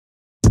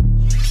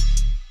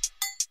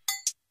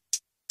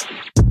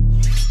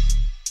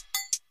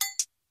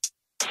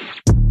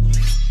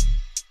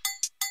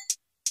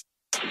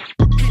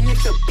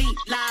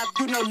live,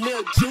 you know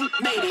Lil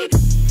Juke made it.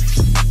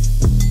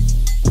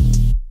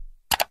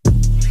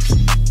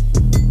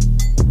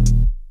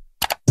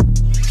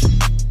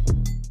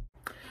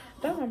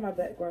 Don't mind my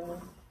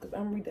background, because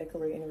I'm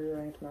redecorating and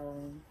rearranging my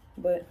room.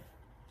 But,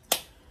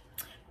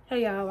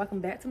 hey y'all,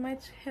 welcome back to my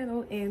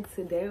channel. And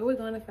today we're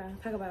going to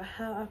talk about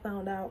how I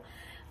found out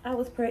I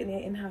was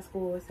pregnant in high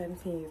school at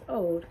 17 years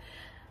old.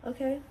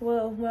 Okay,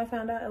 well, when I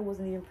found out I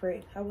wasn't even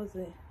pregnant,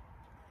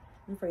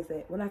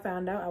 when I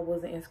found out I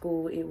wasn't in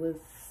school, it was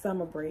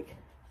summer break.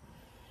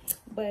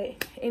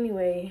 But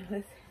anyway,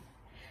 let's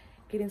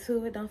get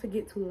into it. Don't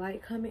forget to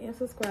like, comment, and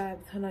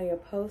subscribe. Turn on your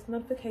post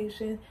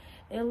notification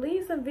and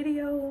leave some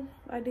video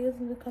ideas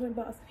in the comment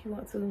box if you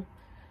want to.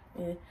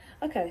 Yeah.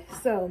 Okay,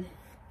 so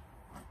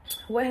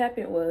what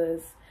happened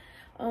was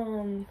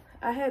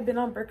I had been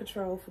on birth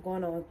control for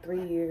going on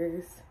 3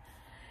 years.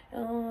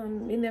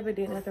 It never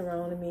did nothing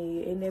wrong to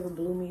me. It never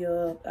blew me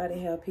up. I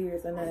didn't have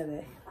periods or none of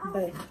that.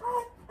 But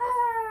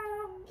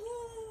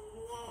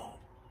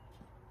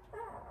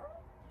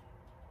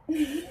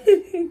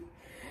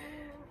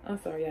I'm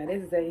sorry, y'all.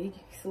 This is that he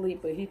sleep,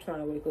 but he trying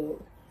to wake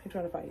up. He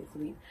trying to fight his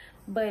sleep.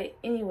 But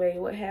anyway,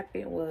 what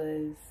happened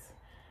was,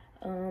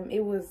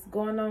 it was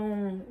going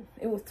on.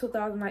 It was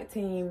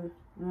 2019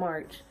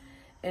 March,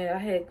 and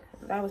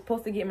I was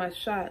supposed to get my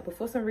shot, but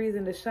for some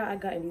reason the shot I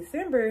got in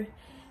December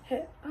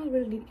I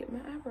really need to get my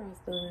eyebrows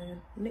done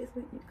next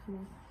week. Come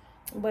on.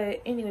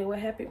 But anyway, what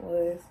happened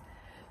was,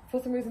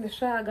 for some reason the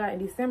shot I got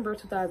in December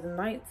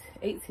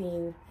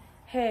 2018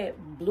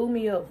 had blew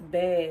me up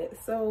bad.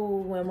 So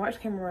when March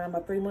came around,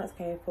 my 3 months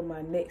came for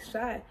my next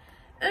shot,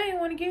 I didn't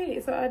want to get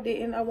it, so I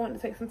didn't. I wanted to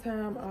take some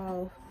time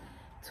off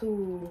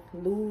to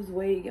lose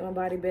weight, get my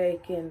body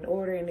back in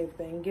order and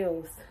everything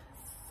else.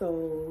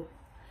 So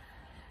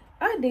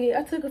I did.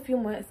 I took a few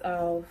months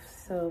off,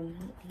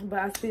 but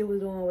I still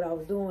was doing what I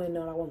was doing,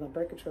 knowing I wasn't on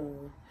birth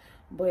control.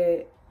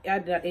 But I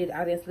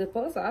didn't slip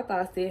up, so I thought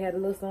I still had a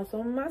little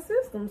something in my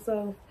system.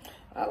 So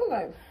I was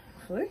like,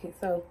 look it.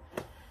 So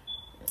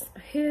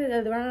here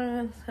at the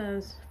around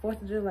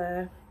 4th of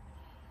July.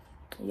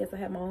 Yes, I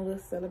had my own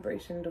little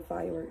celebration, the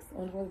fireworks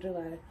on the 4th of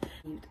July.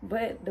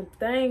 But the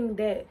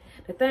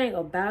thing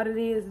about it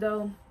is,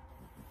 though,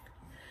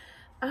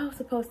 I was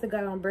supposed to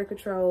get on birth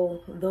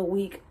control the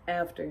week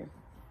after.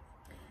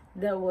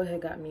 That was what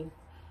had got me.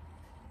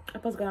 I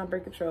was supposed to get on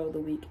birth control the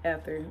week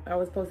after. I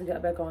was supposed to get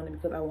back on it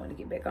because I wanted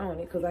to get back on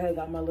it, because I had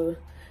got my little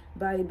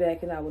body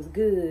back and I was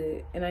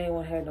good, and I didn't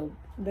want to have no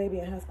baby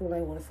in high school. I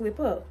didn't want to slip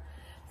up.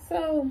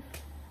 So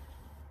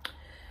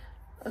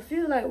I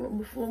feel like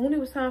when it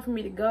was time for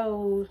me to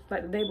go,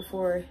 like the day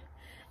before,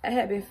 I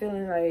had been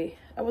feeling like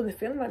I wasn't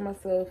feeling like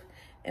myself,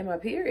 and my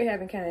period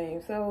hadn't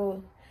came.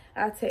 So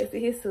I texted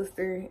his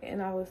sister,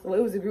 and it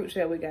was a group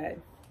chat we got.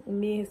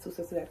 Me and his two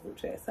sisters got a group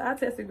chat. So I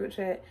texted group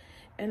chat,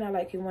 and I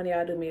like, can one of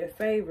y'all do me a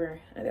favor?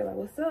 And they're like,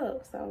 what's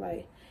up? So I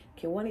like,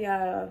 can one of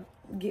y'all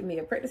get me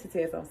a pregnancy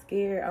test? I'm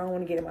scared. I don't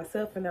want to get it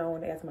myself, and I don't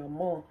want to ask my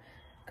mom,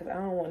 because I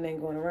don't want nothing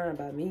going around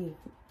by me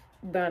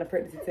buying a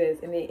pregnancy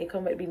test and then it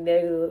come back to be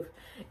negative,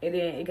 and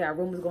then it got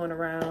rumors going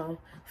around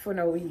for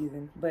no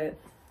reason. But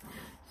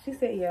she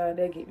said, yeah,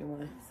 they'll get me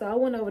one. So I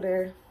went over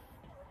there,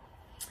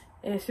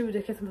 and she was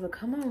just kept like,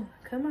 come on,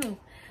 come on.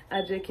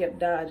 I just kept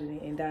dodging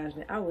it and dodging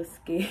it. I was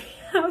scared.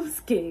 I was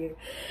scared.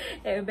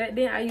 And back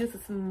then I used to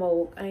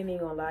smoke. I ain't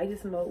even gonna lie, I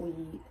used to smoke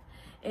weed.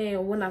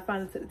 And when I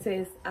finally took the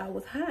test, I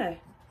was high.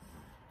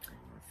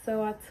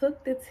 So I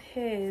took the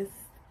test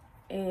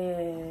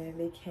and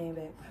they came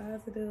back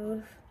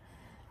positive.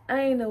 I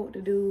didn't know what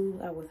to do.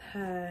 I was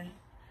high.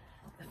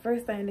 The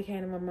first thing that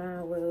came to my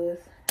mind was,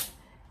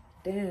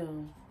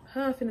 damn,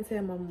 how I'm finna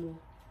tell my mama?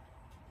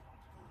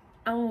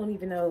 I don't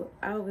even know.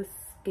 I was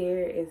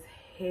scared as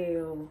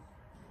hell.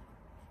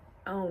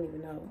 I don't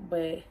even know.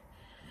 But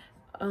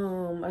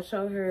I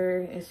showed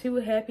her, and she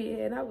was happy,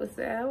 and I was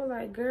sad. I was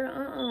like,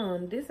 girl,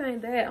 this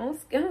ain't that.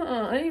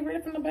 I ain't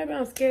ready for no baby.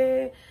 I'm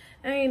scared.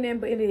 I ain't nothing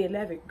but in the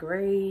 11th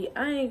grade.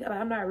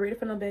 I'm not ready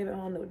for no baby. I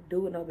don't know what to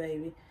do with no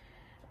baby.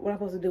 What I'm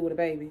supposed to do with a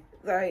baby?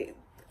 Like,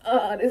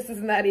 this is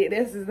not it.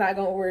 This is not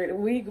gonna work.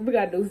 We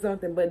gotta do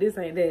something, but this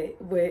ain't that.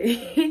 But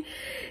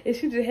and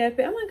she just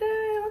happy. Oh my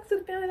God, welcome to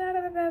the family. Blah,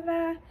 blah, blah,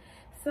 blah.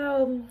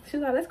 So she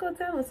was like, let's go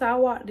tell him. So I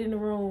walked in the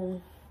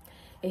room,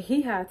 and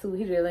he high too.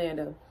 He just laying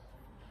there.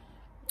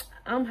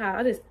 I'm high.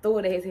 I just threw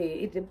it at his head.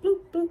 It just bloop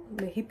bloop.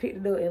 And he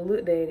picked it up and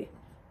looked at it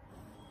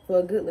for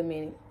a good little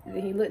minute.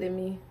 Then he looked at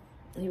me,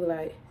 and he was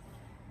like,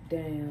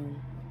 damn,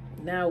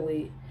 now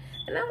wait.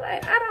 And I'm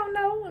like, I don't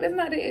know. It's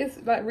not the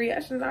like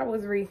reaction I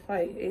was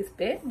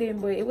expecting,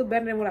 but it was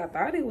better than what I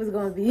thought it was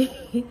gonna be.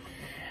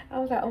 I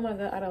was like, oh my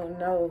God, I don't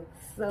know.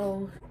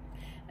 So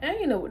I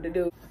didn't know what to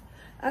do.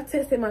 I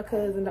texted my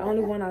cousin, the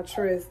only one I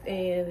trust,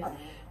 and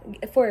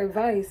for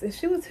advice, and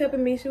she was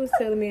helping me. She was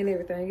telling me and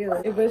everything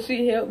else, but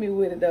she helped me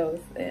with it though.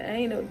 And I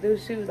ain't know what to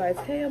do. She was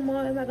like, tell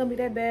mom it's not gonna be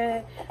that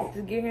bad.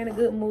 Just get her in a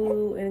good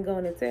mood and go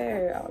and tell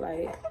her. I was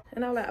like,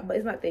 and I was like, but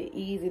it's not that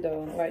easy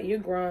though. Like, you're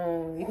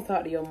grown, you can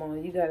talk to your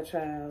mom. You got a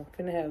child,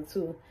 finna have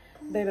two.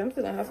 Baby, I'm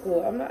still in high school.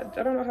 I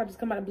don't know how to just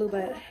come out of the blue,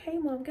 but hey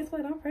mom, guess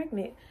what? I'm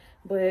pregnant.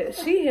 But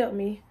she helped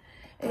me,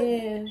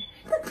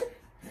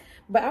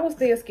 but I was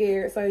still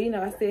scared. So, you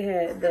know, I still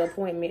had the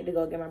appointment to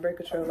go get my birth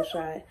control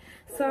shot.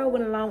 So I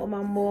went along with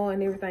my mom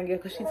and everything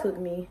else because she took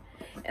me.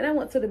 And I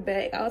went to the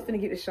back. I was finna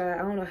get the shot.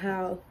 I don't know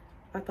how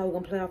I thought it was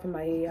going to play off in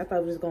my head. I thought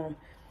it was just going to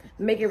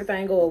make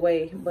everything go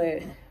away.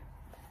 But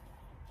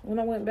when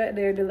I went back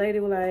there, the lady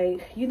was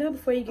like, you know,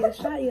 before you get a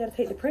shot, you got to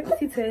take the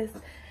pregnancy test.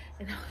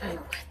 And I was like,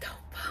 what the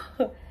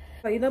fuck?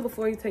 So, you know,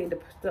 before you take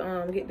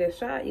get that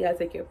shot, you got to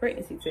take your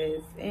pregnancy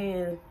test.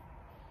 And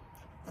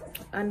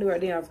I knew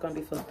right then I was going to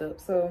be fucked up.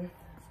 So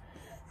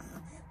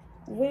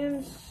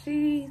when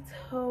she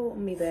told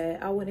me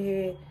that, I went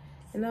ahead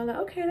and I was like,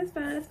 okay, that's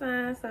fine, that's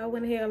fine. So I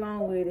went ahead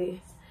along with it.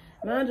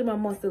 Mind you, my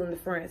mom's still in the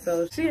front,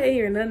 so she ain't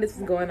hearing none of this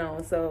is going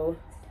on. So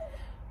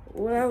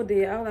what I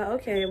did, I was like,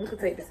 okay, we could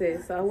take the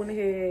test. So I went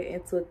ahead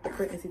and took the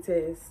pregnancy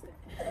test.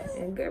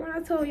 And girl, when I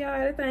told y'all,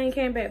 that thing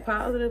came back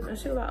positive, and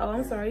she was like, oh,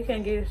 I'm sorry, you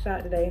can't get a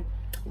shot today.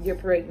 You're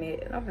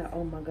pregnant. And I was like,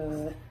 oh my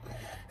God.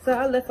 So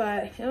I left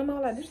out, and I'm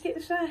all like, did you get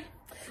the shot?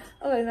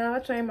 Oh, no, I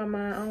changed my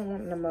mind. I don't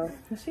want it no more.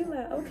 And she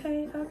like,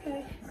 okay,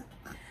 okay.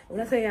 When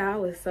I tell y'all, I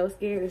was so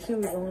scared that she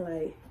was gonna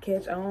like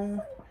catch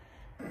on,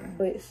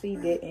 but she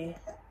didn't.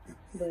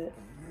 But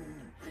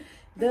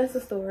that's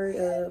the story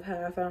of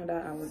how I found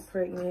out I was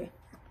pregnant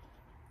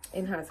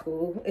in high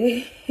school.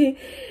 And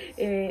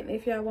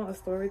if y'all want a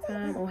story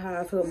time on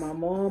how I told my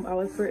mom I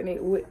was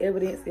pregnant with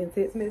evidence in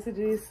text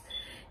messages,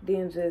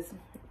 then just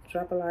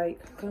drop a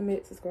like,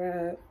 comment,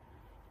 subscribe.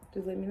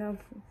 Just let me know.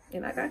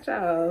 And I got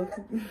y'all.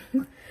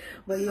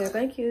 But yeah,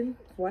 thank you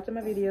for watching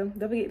my video.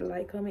 Don't forget to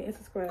like, comment, and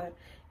subscribe.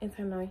 And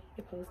turn on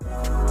your post.